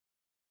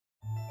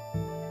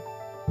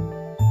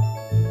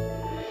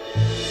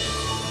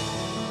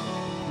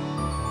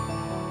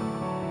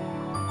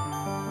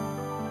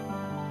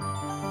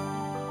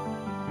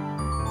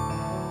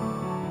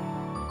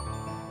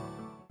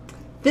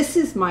This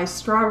is my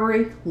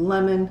strawberry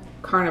lemon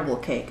carnival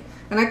cake.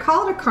 And I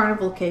call it a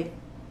carnival cake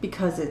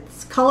because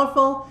it's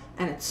colorful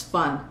and it's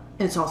fun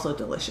and it's also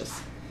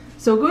delicious.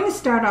 So we're going to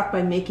start off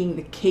by making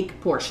the cake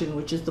portion,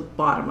 which is the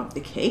bottom of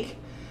the cake.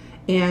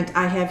 And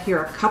I have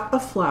here a cup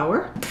of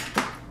flour.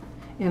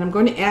 And I'm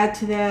going to add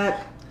to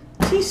that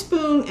a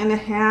teaspoon and a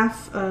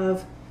half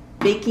of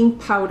baking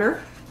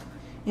powder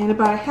and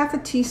about a half a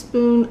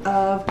teaspoon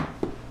of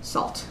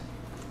salt.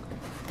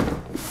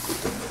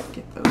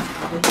 Get those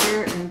out of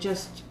here and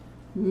just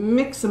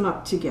mix them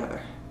up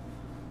together.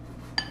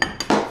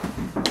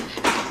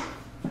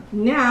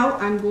 Now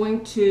I'm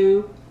going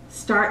to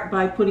start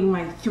by putting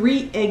my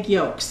 3 egg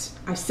yolks.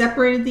 I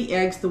separated the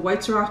eggs, the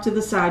whites are off to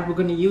the side. We're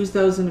going to use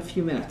those in a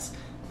few minutes.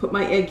 Put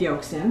my egg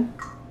yolks in.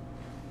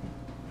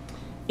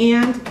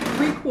 And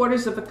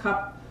 3/4 of a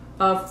cup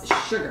of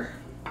sugar.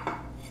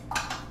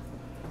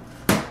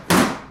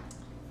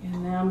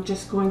 And now I'm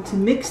just going to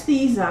mix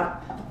these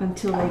up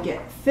until they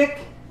get thick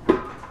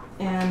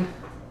and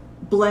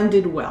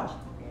blended well.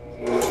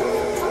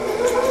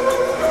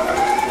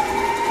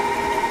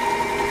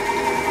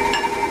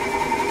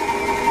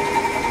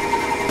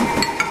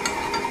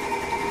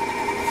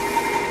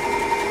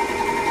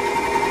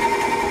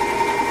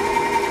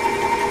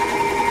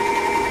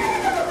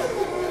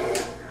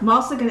 I'm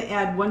also going to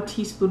add 1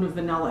 teaspoon of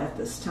vanilla at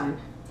this time.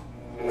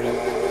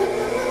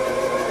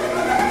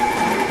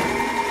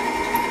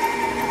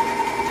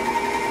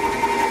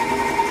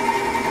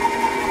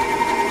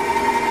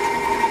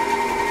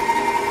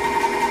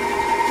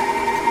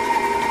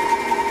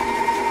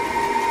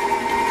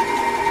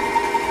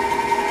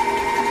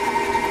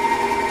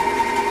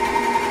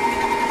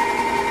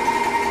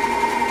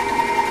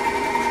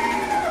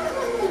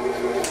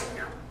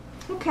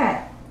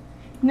 Okay,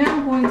 now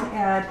I'm going to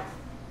add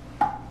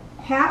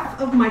half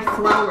of my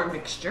flour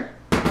mixture.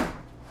 And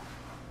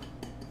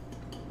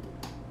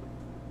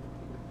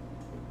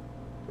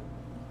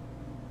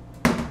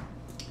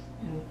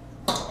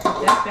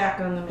put that back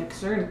on the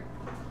mixer and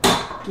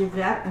give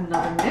that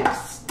another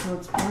mix till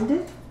it's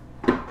blended.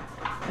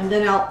 And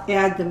then I'll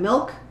add the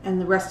milk and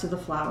the rest of the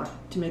flour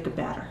to make a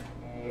batter.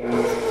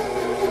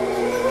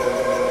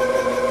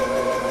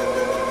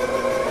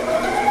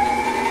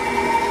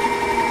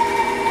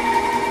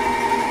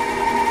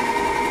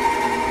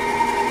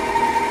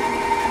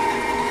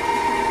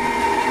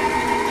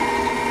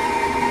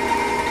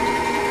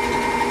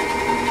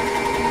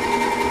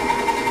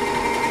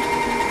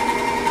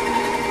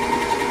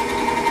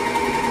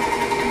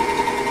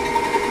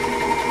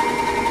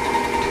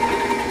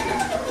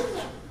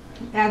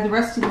 Add the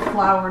rest of the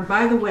flour, and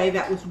by the way,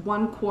 that was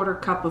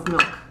 1/4 cup of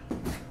milk.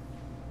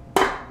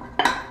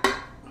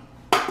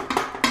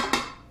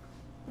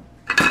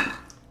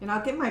 And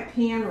I'll get my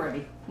pan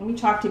ready. Let me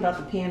talk to you about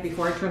the pan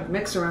before I turn the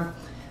mixer on.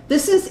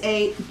 This is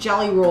a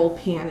jelly roll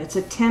pan. It's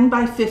a 10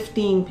 by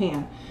 15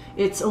 pan.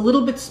 It's a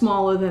little bit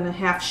smaller than a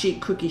half sheet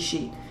cookie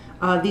sheet.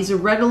 These are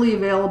readily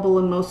available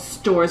in most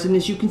stores, and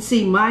as you can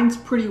see, mine's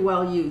pretty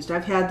well used.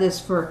 I've had this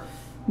for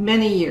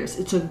many years.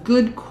 It's a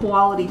good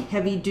quality,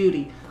 heavy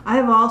duty. I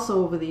have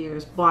also over the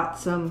years bought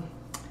some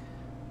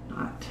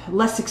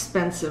less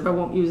expensive, I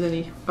won't use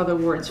any other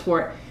words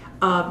for it,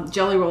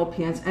 jelly roll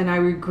pans, and I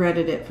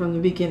regretted it from the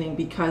beginning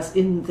because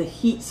in the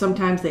heat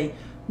sometimes they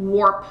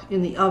warp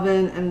in the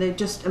oven and they're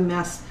just a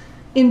mess.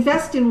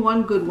 Invest in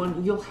one good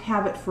one, you'll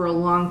have it for a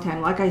long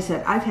time. Like I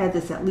said, I've had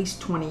this at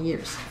least 20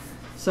 years.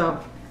 So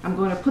I'm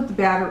going to put the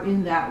batter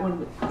in that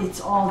when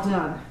it's all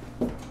done.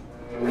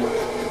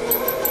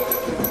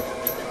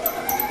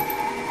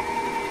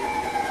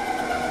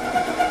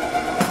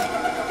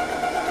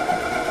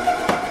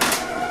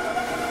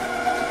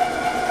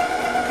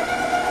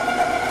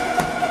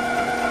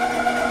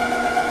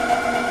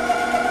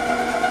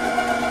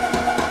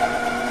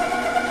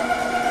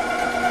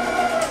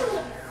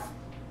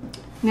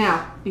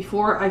 Now,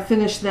 before I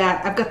finish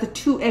that, I've got the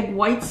 2 egg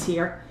whites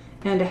here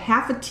and a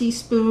half a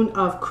teaspoon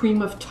of cream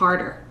of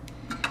tartar.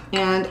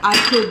 And I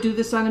could do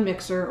this on a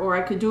mixer or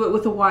I could do it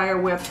with a wire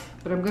whip,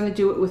 but I'm going to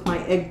do it with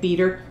my egg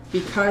beater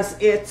because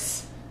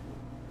it's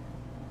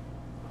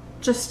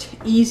just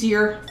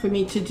easier for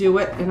me to do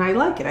it and I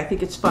like it. I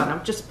think it's fun.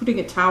 I'm just putting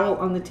a towel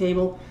on the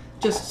table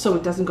just so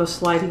it doesn't go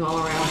sliding all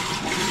around.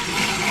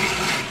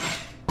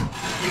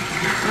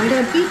 I'm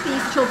going to beat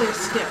these till they're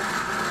stiff.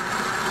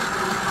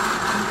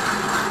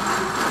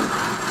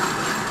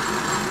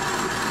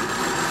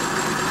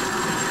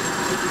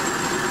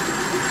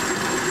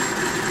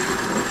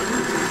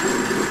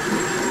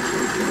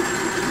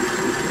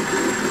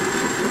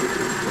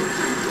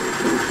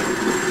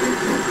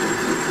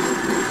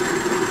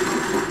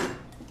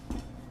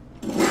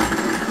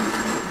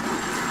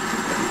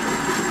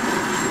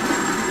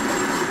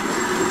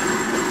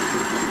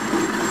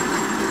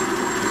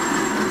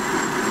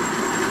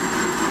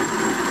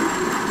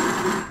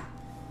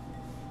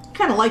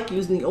 I like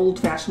using the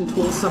old-fashioned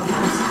tools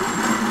sometimes.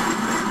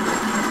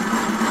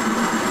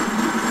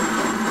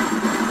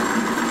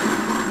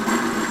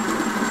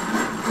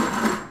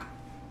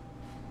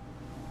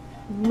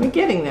 We're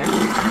getting there.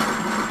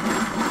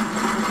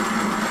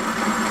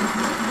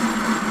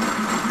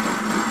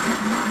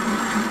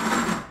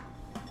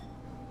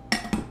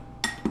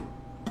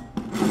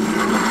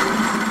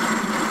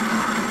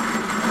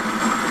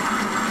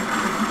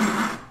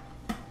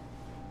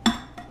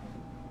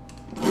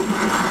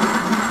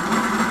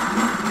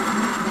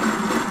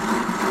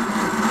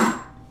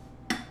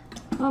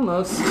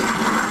 Almost.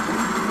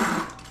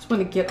 Just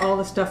want to get all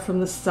the stuff from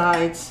the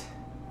sides.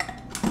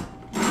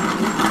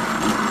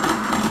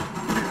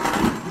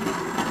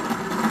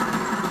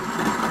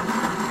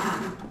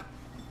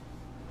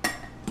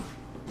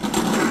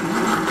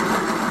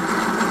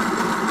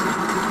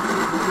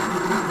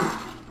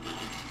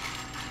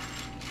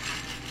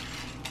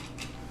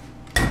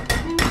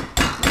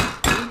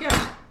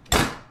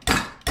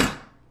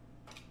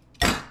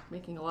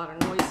 Making a lot of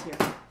noise here.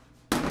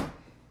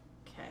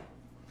 Okay,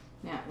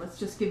 now let's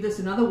just give this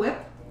another whip.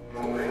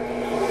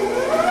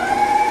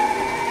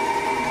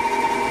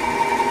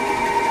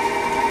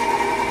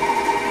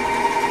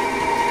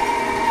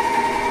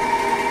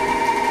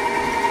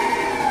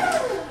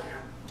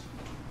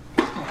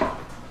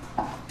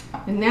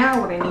 And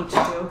now what I need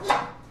to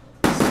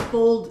do is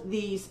fold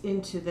these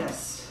into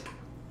this,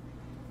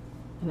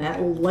 and that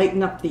will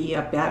lighten up the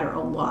batter a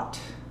lot.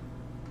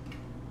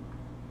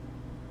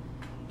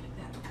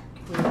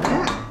 Like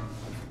that.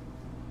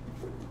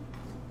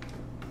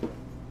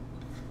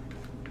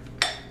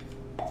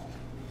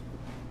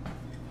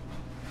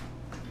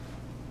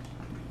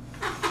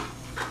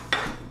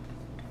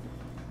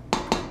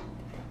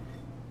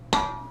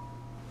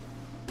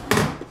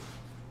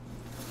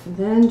 And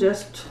then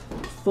just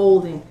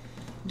folding.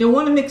 You don't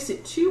want to mix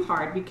it too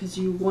hard because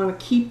you want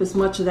to keep as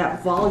much of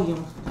that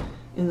volume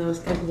in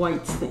those egg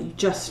whites that you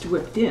just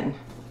whipped in.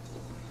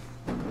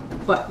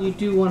 But you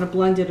do want to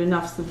blend it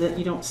enough so that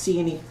you don't see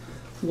any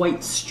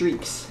white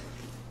streaks.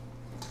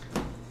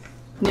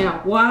 Now,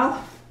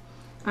 while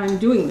I'm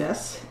doing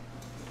this,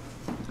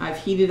 I've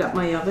heated up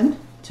my oven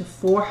to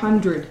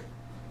 400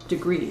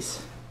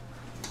 degrees.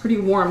 Pretty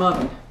warm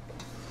oven.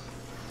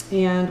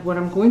 And what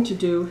I'm going to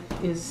do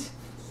is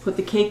put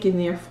the cake in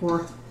there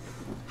for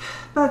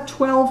about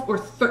 12 or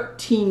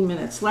 13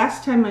 minutes.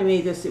 Last time I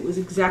made this, it was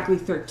exactly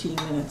 13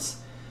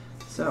 minutes.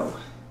 So,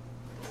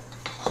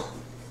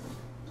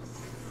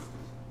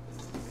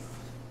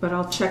 but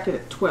I'll check it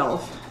at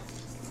 12.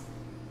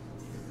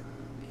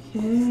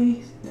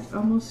 Okay, that's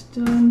almost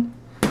done.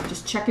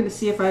 Just checking to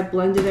see if I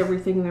blended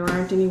everything and there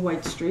aren't any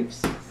white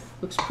streaks.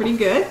 Looks pretty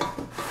good.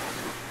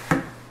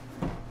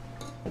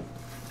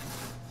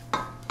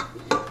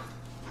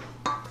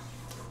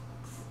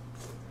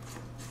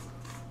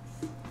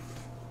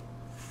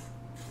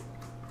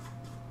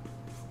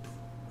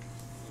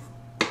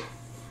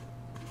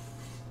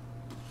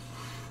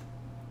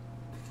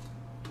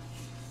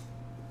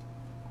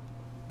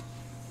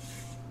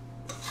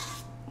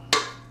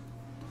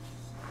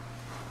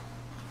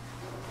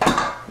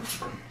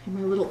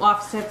 My little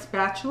offset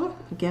spatula,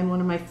 again one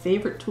of my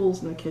favorite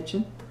tools in the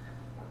kitchen.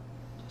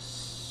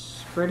 Just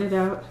spread it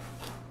out.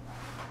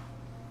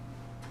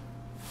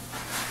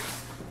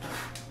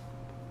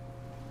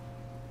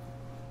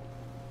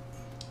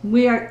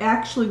 We are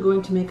actually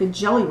going to make a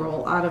jelly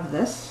roll out of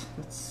this.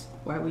 That's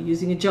why we're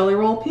using a jelly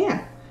roll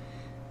pan.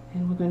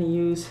 And we're going to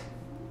use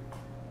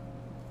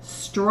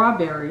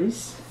strawberry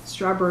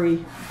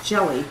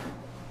jelly,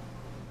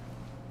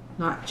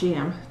 not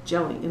jam,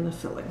 jelly in the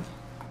filling.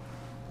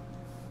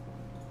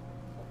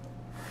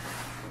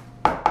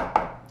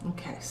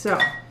 Okay, so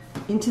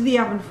into the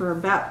oven for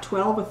about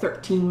 12 or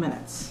 13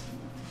 minutes.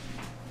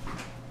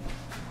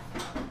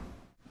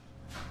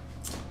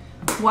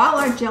 While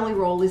our jelly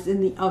roll is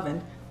in the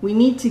oven, we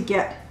need to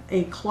get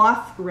a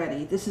cloth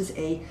ready. This is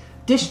a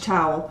dish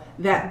towel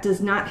that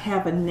does not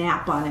have a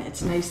nap on it.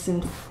 It's nice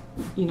and,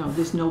 you know,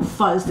 there's no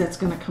fuzz that's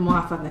going to come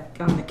off on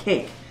the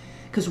cake,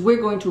 because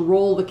we're going to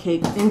roll the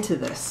cake into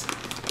this.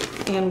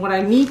 And what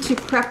I need to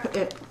prep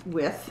it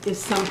with is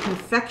some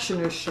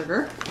confectioner's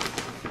sugar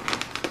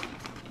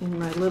in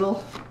my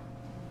little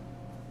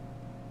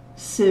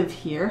sieve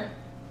here.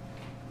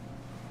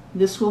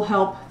 This will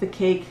help the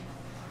cake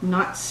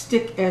not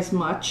stick as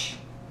much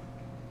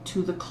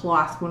to the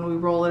cloth when we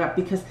roll it up,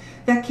 because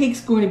that cake's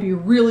going to be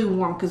really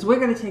warm, because we're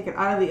going to take it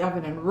out of the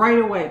oven and right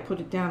away put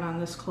it down on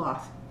this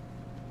cloth.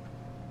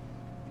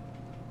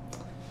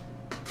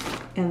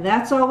 And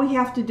that's all we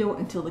have to do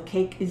until the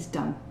cake is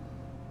done.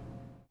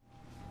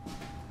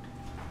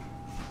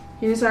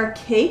 Here's our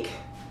cake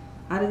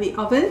out of the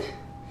oven.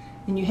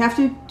 And you have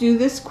to do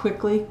this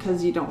quickly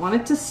because you don't want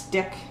it to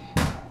stick.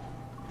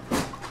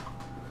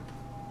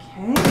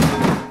 Okay.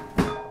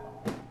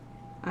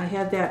 I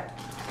had that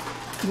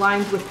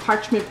lined with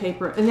parchment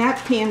paper, and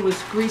that pan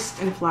was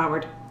greased and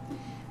floured.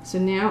 So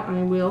now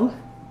I will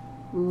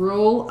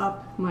roll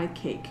up my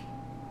cake.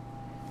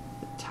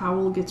 The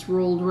towel gets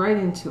rolled right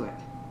into it.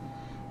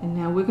 And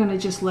now we're going to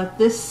just let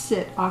this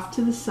sit off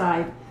to the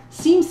side,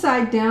 seam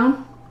side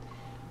down,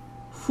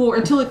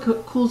 until it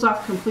cools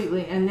off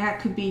completely, and that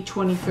could be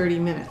 20-30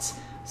 minutes.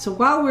 So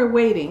while we're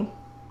waiting,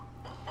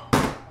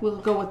 we'll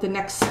go with the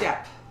next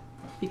step,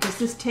 because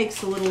this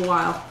takes a little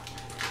while.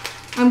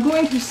 I'm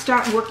going to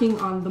start working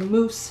on the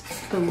mousse,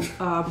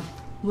 the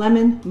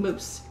lemon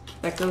mousse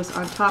that goes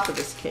on top of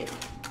this cake.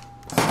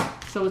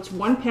 So it's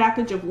one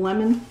package of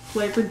lemon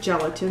flavored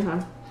gelatin.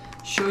 I'm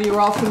sure you're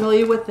all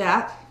familiar with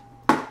that.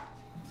 And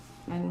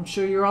I'm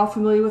sure you're all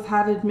familiar with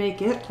how to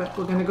make it, but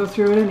we're going to go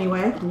through it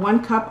anyway.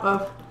 1 cup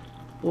of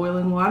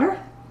boiling water.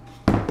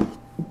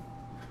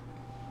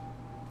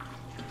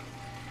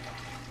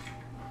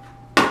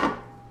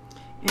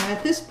 And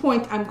at this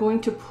point, I'm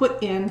going to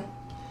put in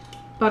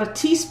about a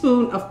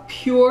teaspoon of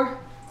pure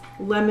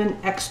lemon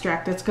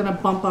extract. That's going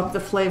to bump up the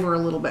flavor a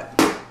little bit.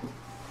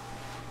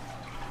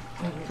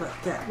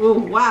 Like that. Oh,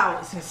 wow,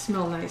 it's going to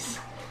smell nice.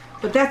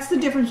 But that's the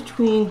difference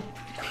between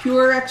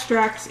pure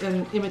extracts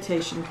and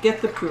imitation.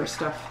 Get the pure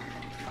stuff.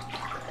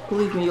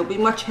 Believe me, you'll be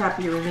much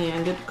happier in the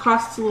end. It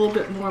costs a little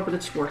bit more, but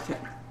it's worth it.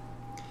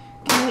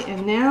 Okay,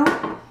 and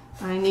now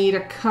I need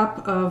a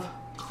cup of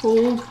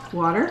cold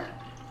water.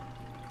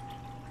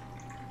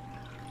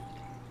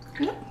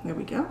 Yep, there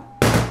we go.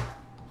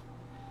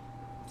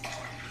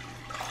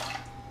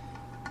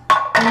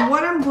 And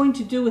what I'm going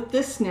to do with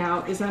this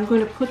now is I'm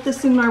going to put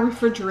this in my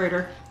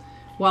refrigerator.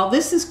 While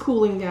this is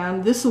cooling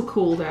down, this will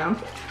cool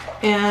down.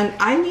 And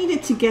I need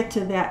it to get to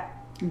that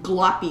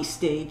gloppy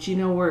stage, you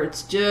know, where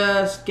it's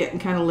just getting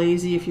kind of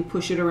lazy if you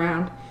push it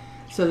around.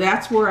 So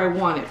that's where I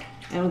want it.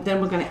 And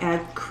then we're going to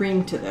add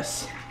cream to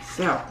this.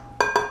 So,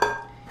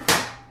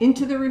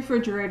 into the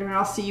refrigerator, and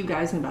I'll see you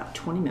guys in about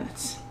 20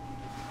 minutes.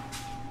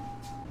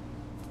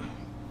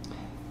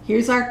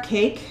 Here's our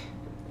cake,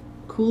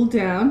 cooled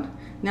down.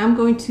 Now I'm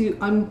going to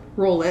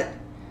unroll it.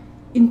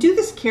 And do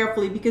this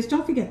carefully because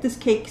don't forget, this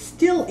cake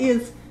still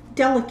is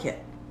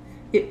delicate.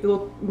 It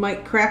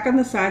might crack on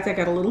the sides. I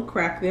got a little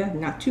crack there,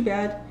 not too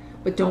bad,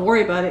 but don't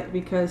worry about it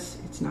because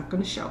it's not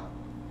going to show.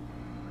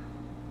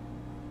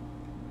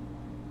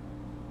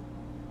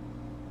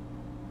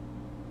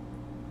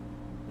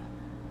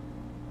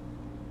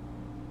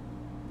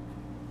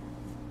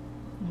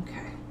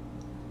 Okay.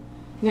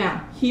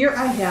 Now, here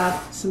I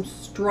have some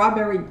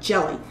strawberry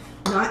jelly,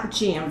 not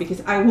jam,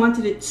 because I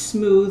wanted it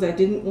smooth. I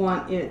didn't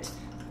want it,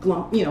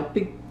 you know,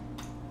 big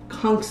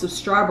hunks of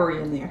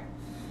strawberry in there.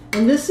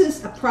 And this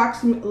is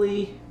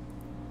approximately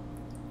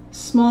a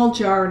small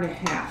jar and a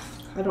half.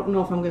 I don't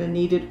know if I'm going to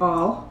need it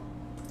all.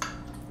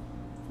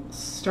 Let's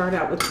start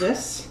out with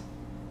this.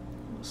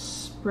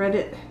 Spread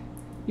it.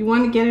 You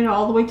want to get it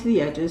all the way to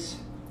the edges.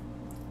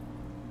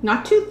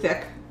 Not too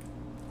thick.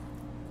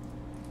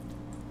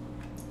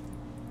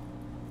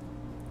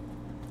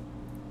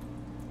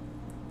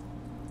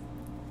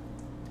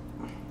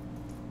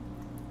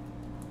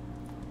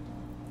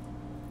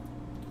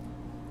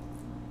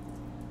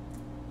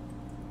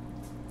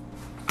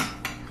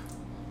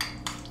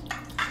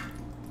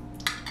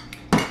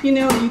 You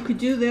know, you could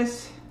do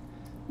this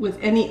with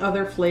any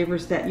other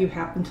flavors that you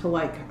happen to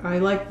like. I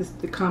like this,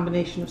 the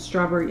combination of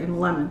strawberry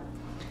and lemon.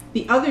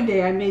 The other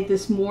day I made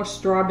this more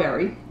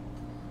strawberry,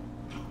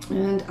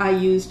 and I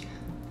used,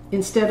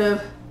 instead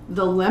of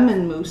the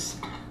lemon mousse,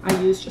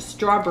 I used a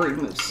strawberry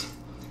mousse.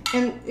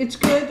 And it's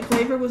good, the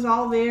flavor was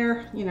all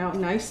there, you know,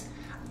 nice,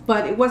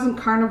 but it wasn't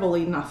Carnival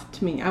enough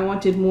to me. I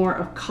wanted more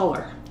of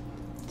color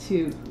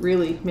to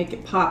really make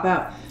it pop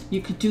out.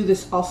 You could do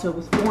this also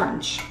with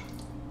orange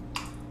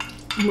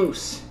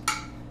mousse,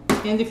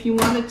 and if you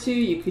wanted to,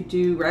 you could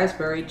do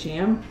raspberry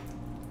jam.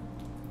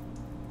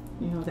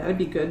 You know, that would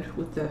be good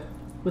with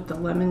the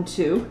lemon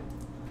too.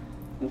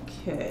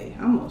 Okay,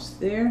 almost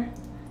there.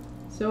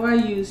 So I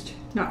used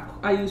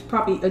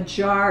probably a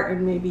jar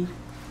and maybe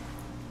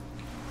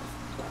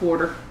a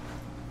quarter.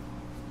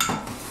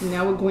 And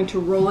now we're going to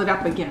roll it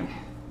up again.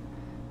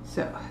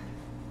 So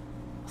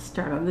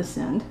start on this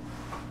end.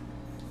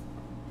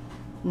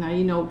 Now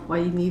you know why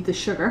you need the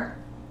sugar,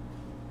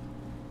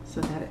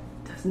 so that it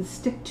doesn't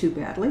stick too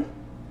badly.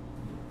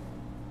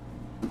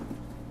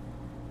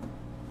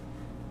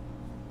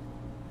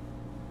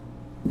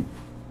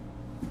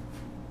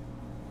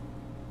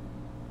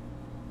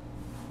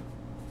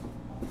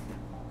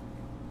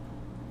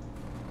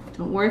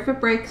 Don't worry if it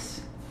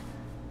breaks,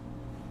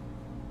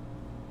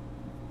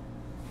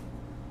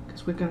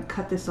 because we're going to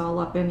cut this all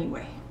up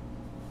anyway.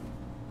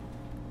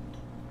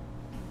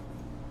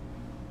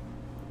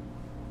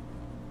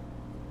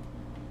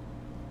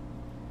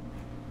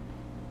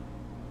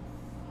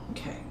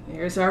 Okay,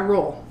 there's our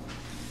roll.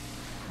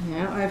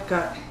 Now I've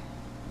got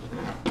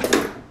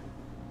a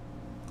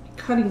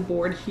cutting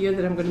board here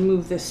that I'm going to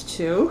move this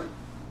to.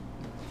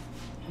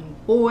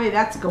 And boy,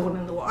 that's going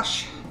in the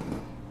wash.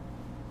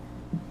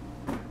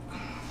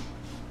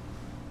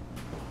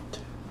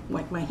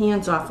 Wipe my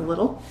hands off a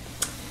little.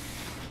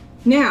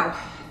 Now,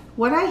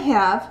 what I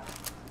have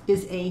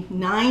is a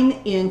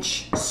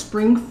 9-inch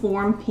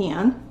springform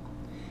pan.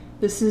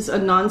 This is a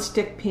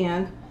non-stick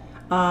pan.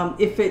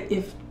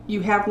 If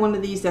you have one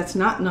of these that's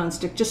not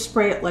non-stick, just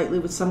spray it lightly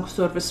with some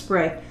sort of a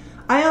spray.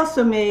 I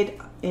also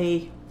made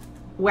a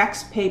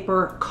wax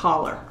paper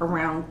collar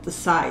around the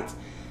sides.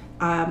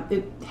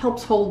 It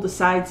helps hold the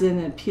sides in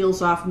and it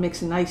peels off and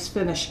makes a nice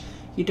finish.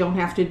 You don't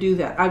have to do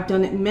that. I've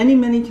done it many,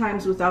 many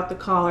times without the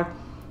collar,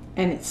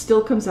 and it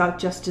still comes out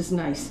just as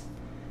nice.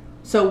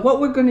 So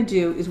what we're going to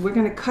do is we're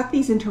going to cut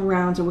these into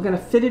rounds, and we're going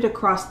to fit it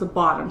across the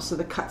bottom so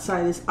the cut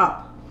side is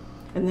up.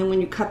 And then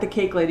when you cut the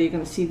cake later, you're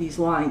going to see these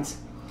lines.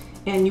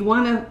 And you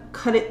want to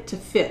cut it to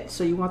fit,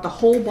 so you want the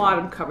whole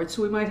bottom covered.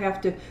 So we might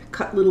have to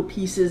cut little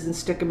pieces and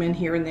stick them in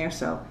here and there.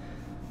 So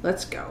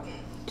let's go.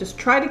 Just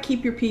try to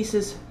keep your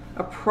pieces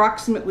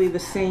approximately the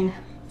same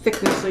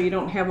thickness so you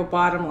don't have a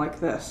bottom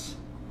like this.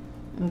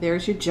 And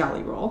there's your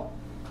jelly roll.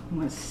 I'm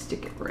going to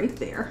stick it right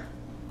there.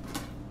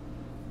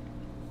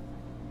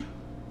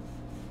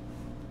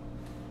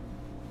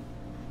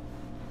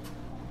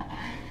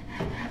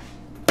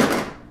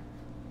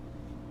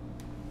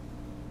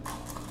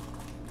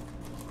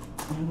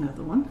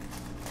 Another one.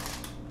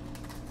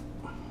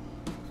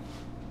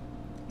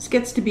 This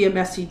gets to be a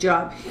messy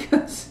job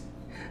because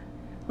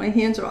my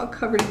hands are all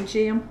covered in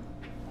jam.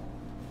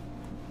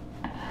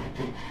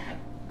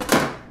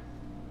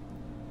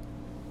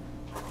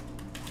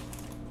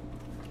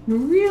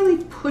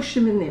 Really push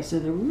them in there so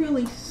they're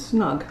really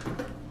snug.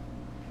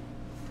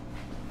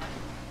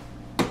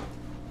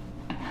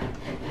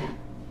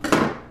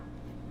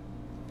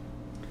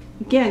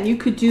 Again, you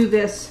could do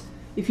this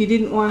if you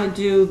didn't want to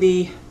do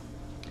the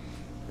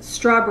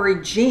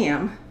strawberry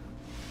jam.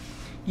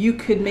 You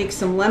could make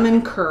some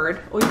lemon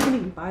curd, or you can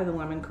even buy the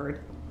lemon curd,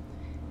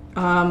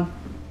 and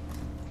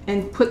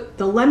put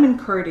the lemon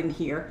curd in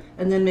here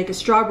and then make a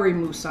strawberry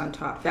mousse on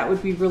top. That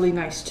would be really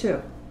nice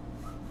too.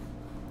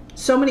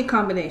 So many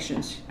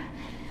combinations.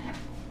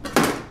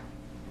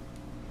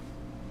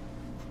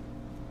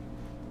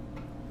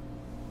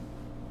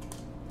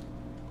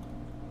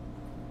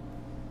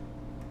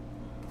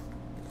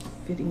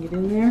 Fitting it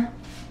in there.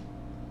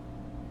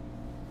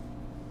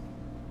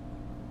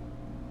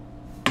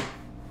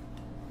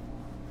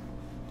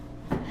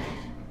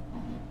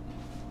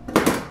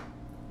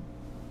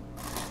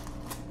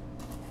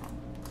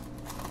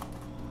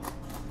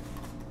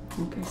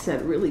 Like I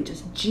said, really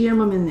just jam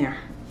them in there.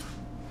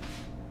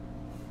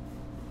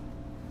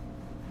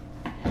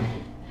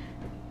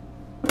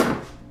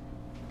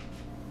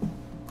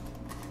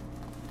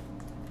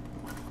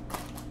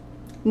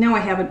 Now I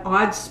have an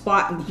odd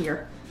spot in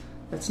here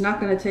that's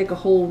not going to take a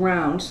whole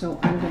round, so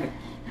I'm going to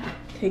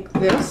take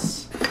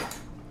this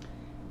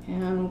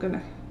and I'm going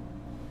to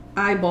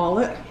eyeball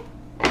it.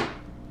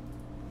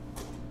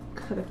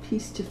 Cut a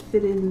piece to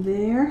fit in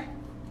there.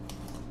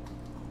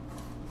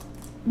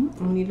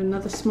 I'll need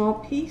another small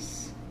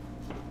piece.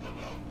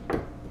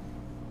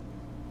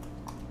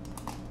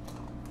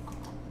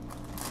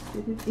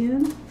 Fit it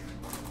in.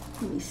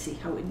 Let me see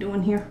how we're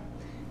doing here.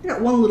 I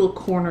got one little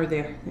corner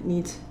there that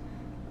needs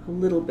a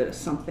little bit of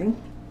something.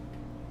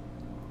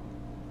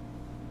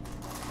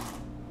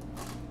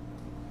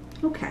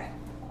 Okay.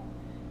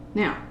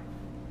 Now,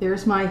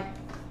 there's my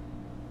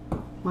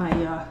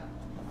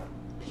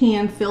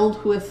pan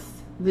filled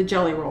with the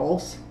jelly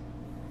rolls.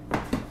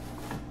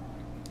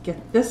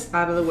 Get this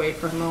out of the way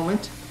for a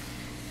moment.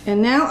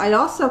 And now I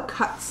also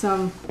cut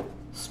some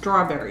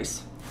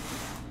strawberries.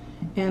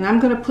 And I'm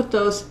going to put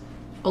those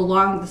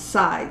along the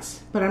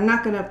sides, but I'm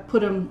not going to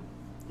put them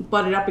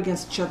butted up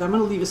against each other. I'm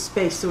going to leave a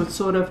space so it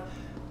sort of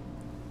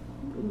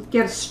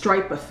get a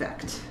stripe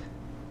effect.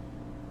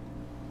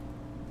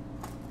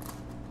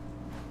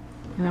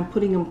 And I'm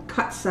putting them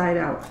cut side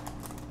out.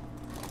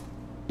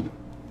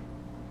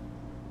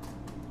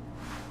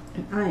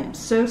 And I am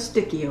so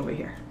sticky over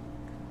here.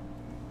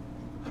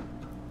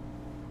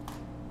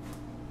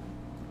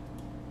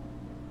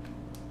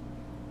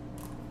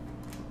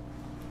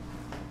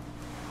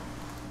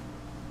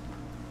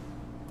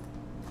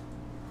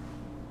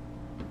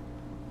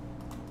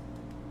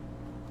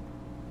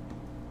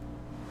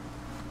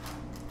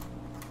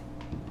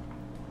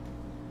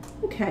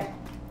 Okay,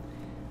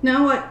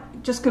 now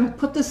I'm just going to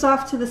put this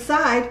off to the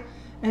side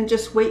and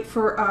just wait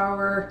for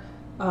our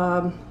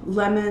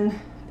lemon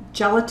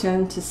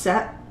gelatin to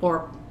set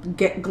or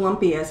get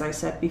glumpy, as I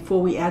said,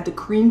 before we add the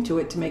cream to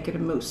it to make it a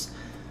mousse.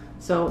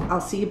 So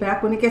I'll see you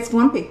back when it gets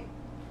glumpy.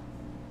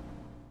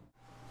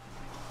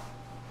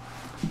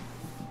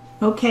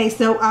 Okay,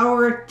 so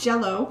our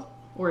jello,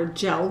 or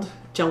gelled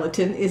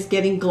gelatin, is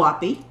getting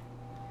gloppy,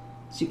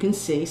 as you can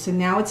see. So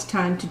now it's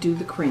time to do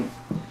the cream.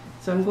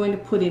 So I'm going to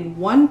put in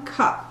 1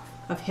 cup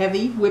of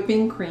heavy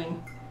whipping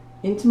cream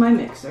into my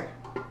mixer.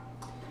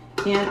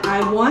 And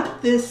I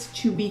want this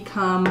to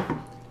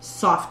become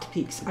soft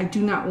peaks. I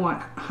do not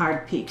want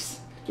hard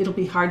peaks. It'll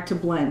be hard to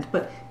blend,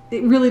 but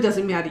it really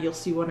doesn't matter. You'll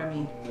see what I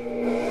mean.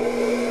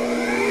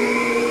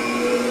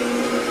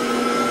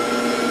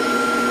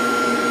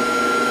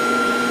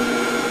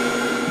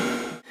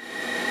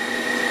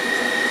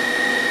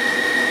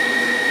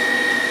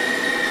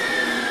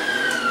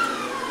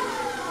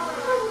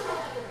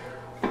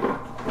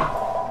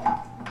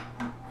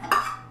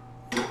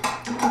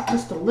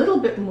 Just a little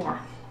bit more.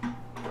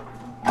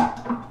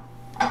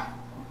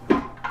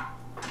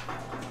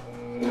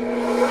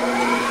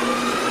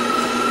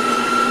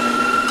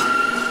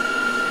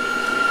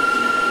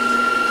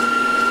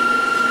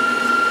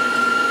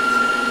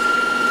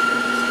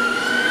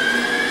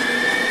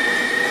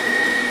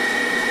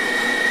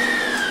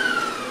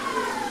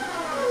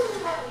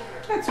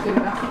 That's good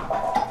enough.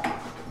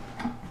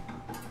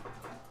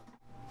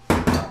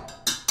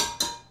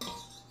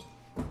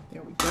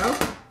 There we go.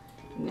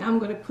 Now I'm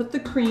going to put the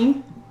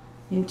cream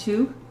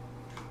into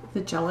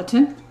the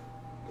gelatin.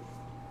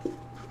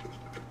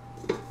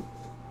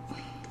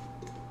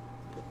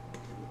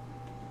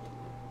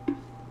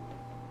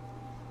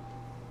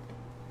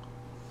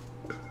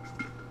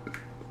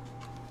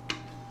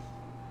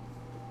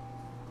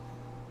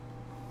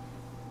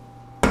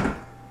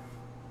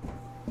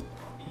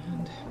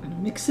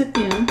 mix it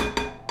in,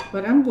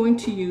 but I'm going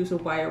to use a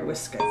wire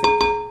whisk, I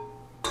think.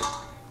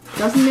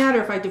 Doesn't matter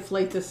if I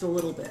deflate this a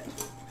little bit.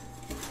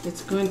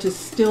 It's going to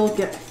still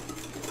get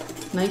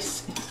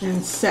nice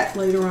and set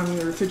later on in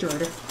the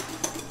refrigerator.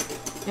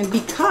 And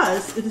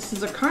because this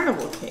is a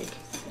carnival cake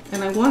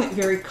and I want it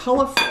very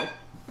colorful,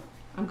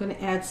 I'm going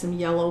to add some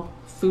yellow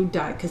food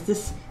dye because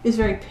this is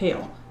very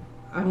pale.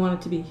 I want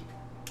it to be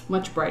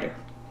much brighter.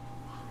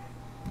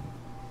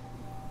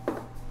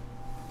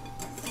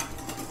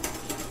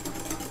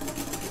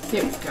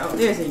 There we go,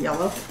 there's a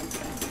yellow.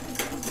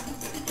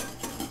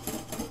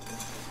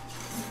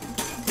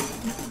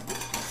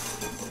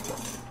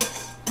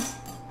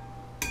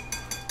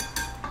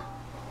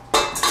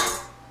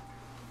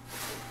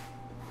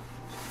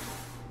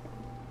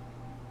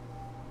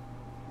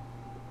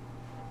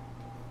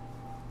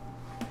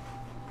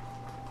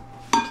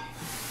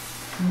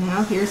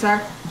 Now here's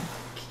our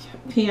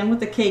pan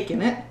with the cake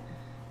in it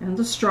and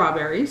the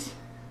strawberries,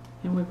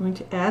 and we're going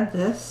to add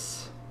this.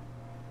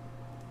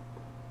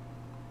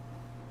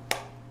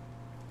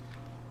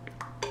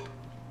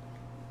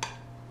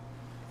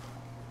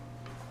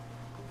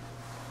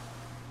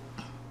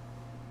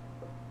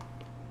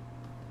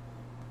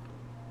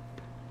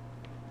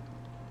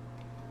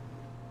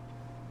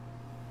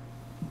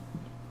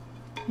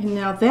 And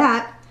now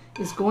that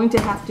is going to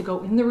have to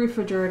go in the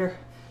refrigerator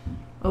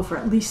for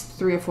at least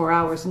 3 or 4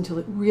 hours until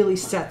it really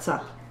sets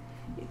up.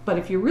 But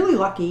if you're really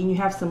lucky and you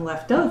have some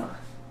left over,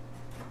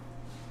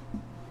 you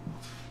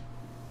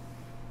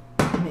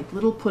can make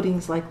little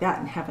puddings like that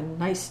and have a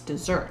nice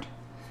dessert.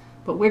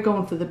 But we're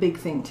going for the big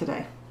thing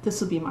today.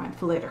 This will be mine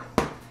for later.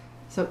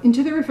 So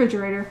into the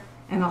refrigerator,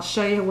 and I'll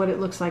show you what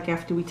it looks like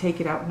after we take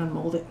it out and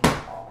unmold it.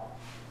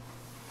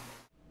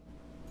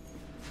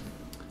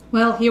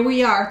 Well, here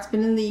we are. It's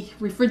been in the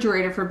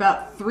refrigerator for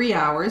about 3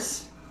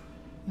 hours.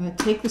 I'm going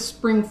to take the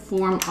spring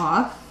form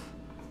off.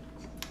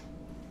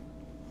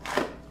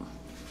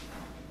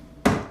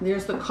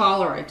 There's the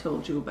collar I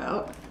told you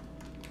about.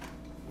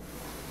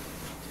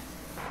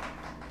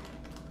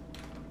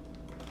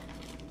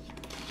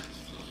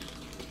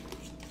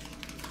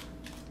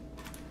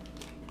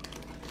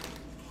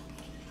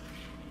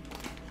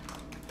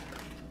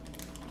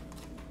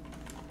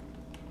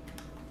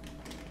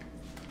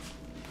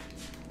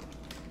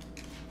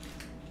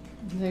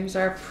 There's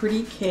our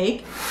pretty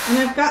cake. And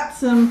I've got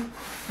some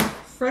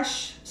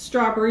fresh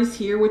strawberries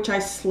here, which I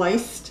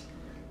sliced.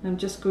 I'm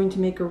just going to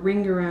make a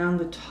ring around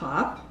the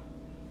top.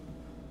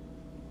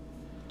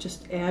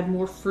 Just add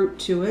more fruit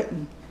to it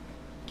and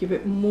give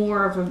it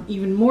more of an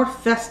even more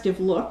festive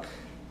look.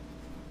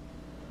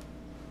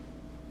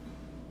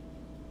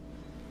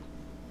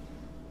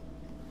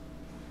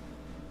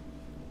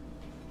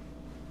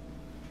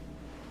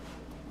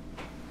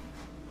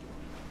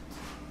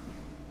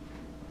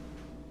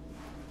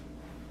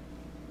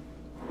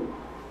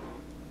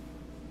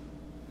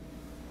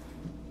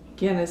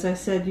 Again, as I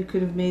said, you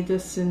could have made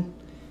this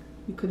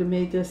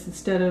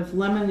instead of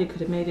lemon, you could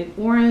have made it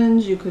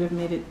orange, you could have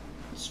made it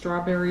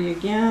strawberry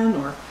again,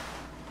 or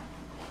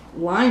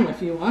lime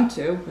if you want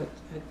to,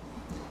 but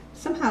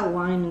somehow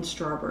lime and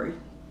strawberry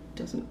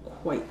doesn't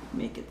quite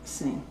make it the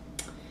same.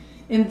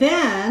 And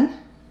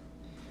then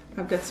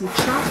I've got some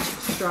chopped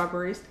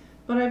strawberries,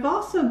 but I've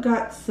also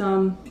got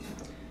some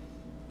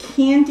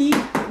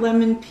candied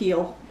lemon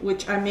peel,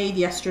 which I made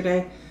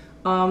yesterday.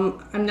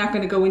 I'm not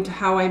going to go into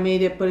how I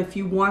made it, but if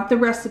you want the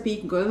recipe, you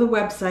can go to the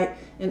website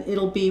and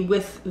it'll be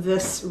with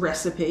this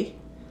recipe.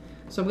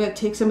 So I'm going to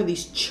take some of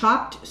these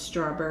chopped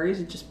strawberries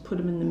and just put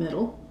them in the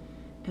middle,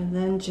 and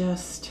then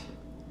just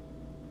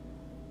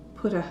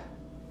put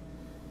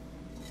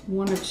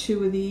one or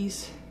two of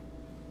these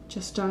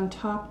just on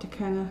top to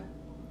kind of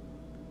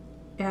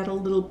add a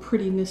little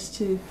prettiness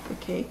to the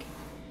cake.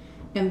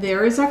 And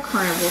there is our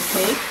carnival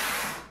cake.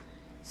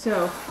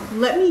 So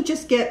let me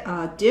just get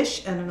a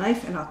dish and a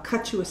knife and I'll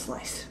cut you a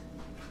slice.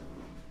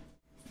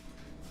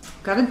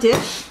 Got a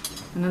dish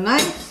and a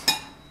knife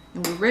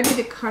and we're ready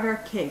to cut our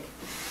cake.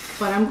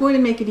 But I'm going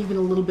to make it even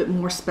a little bit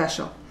more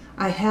special.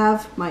 I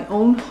have my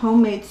own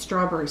homemade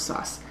strawberry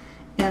sauce.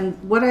 And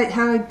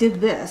how I did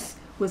this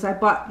was I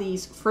bought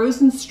these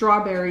frozen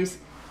strawberries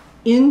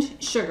in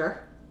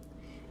sugar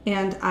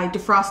and I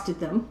defrosted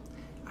them.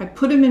 I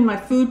put them in my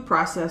food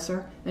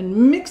processor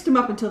and mixed them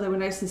up until they were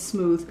nice and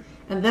smooth.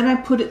 And then I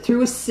put it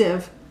through a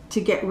sieve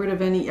to get rid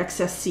of any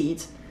excess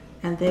seeds.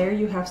 And there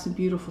you have some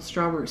beautiful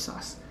strawberry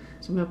sauce.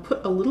 So I'm going to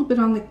put a little bit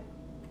on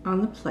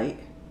the plate.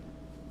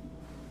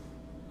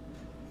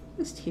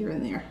 Just here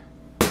and there.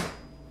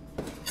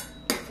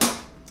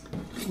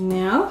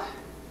 Now,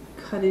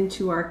 cut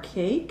into our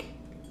cake.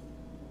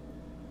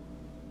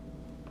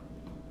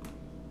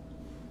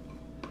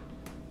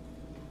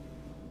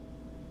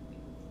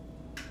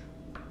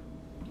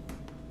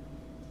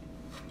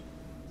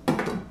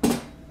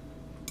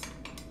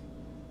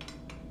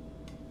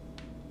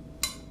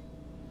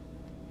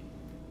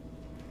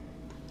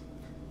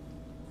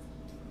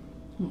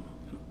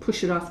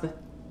 Push it off the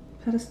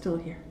pedestal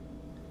here.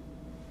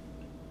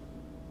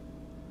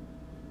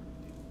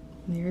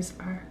 There's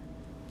our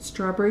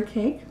strawberry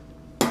cake.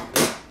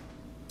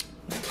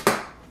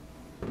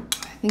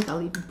 think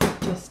I'll even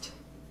put just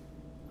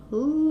a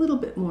little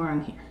bit more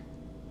on here.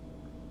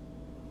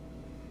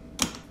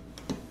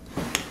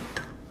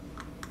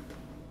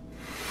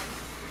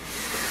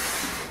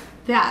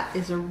 That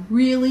is a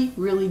really,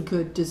 really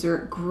good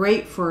dessert.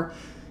 Great for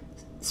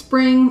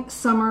spring,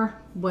 summer,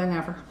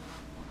 whenever.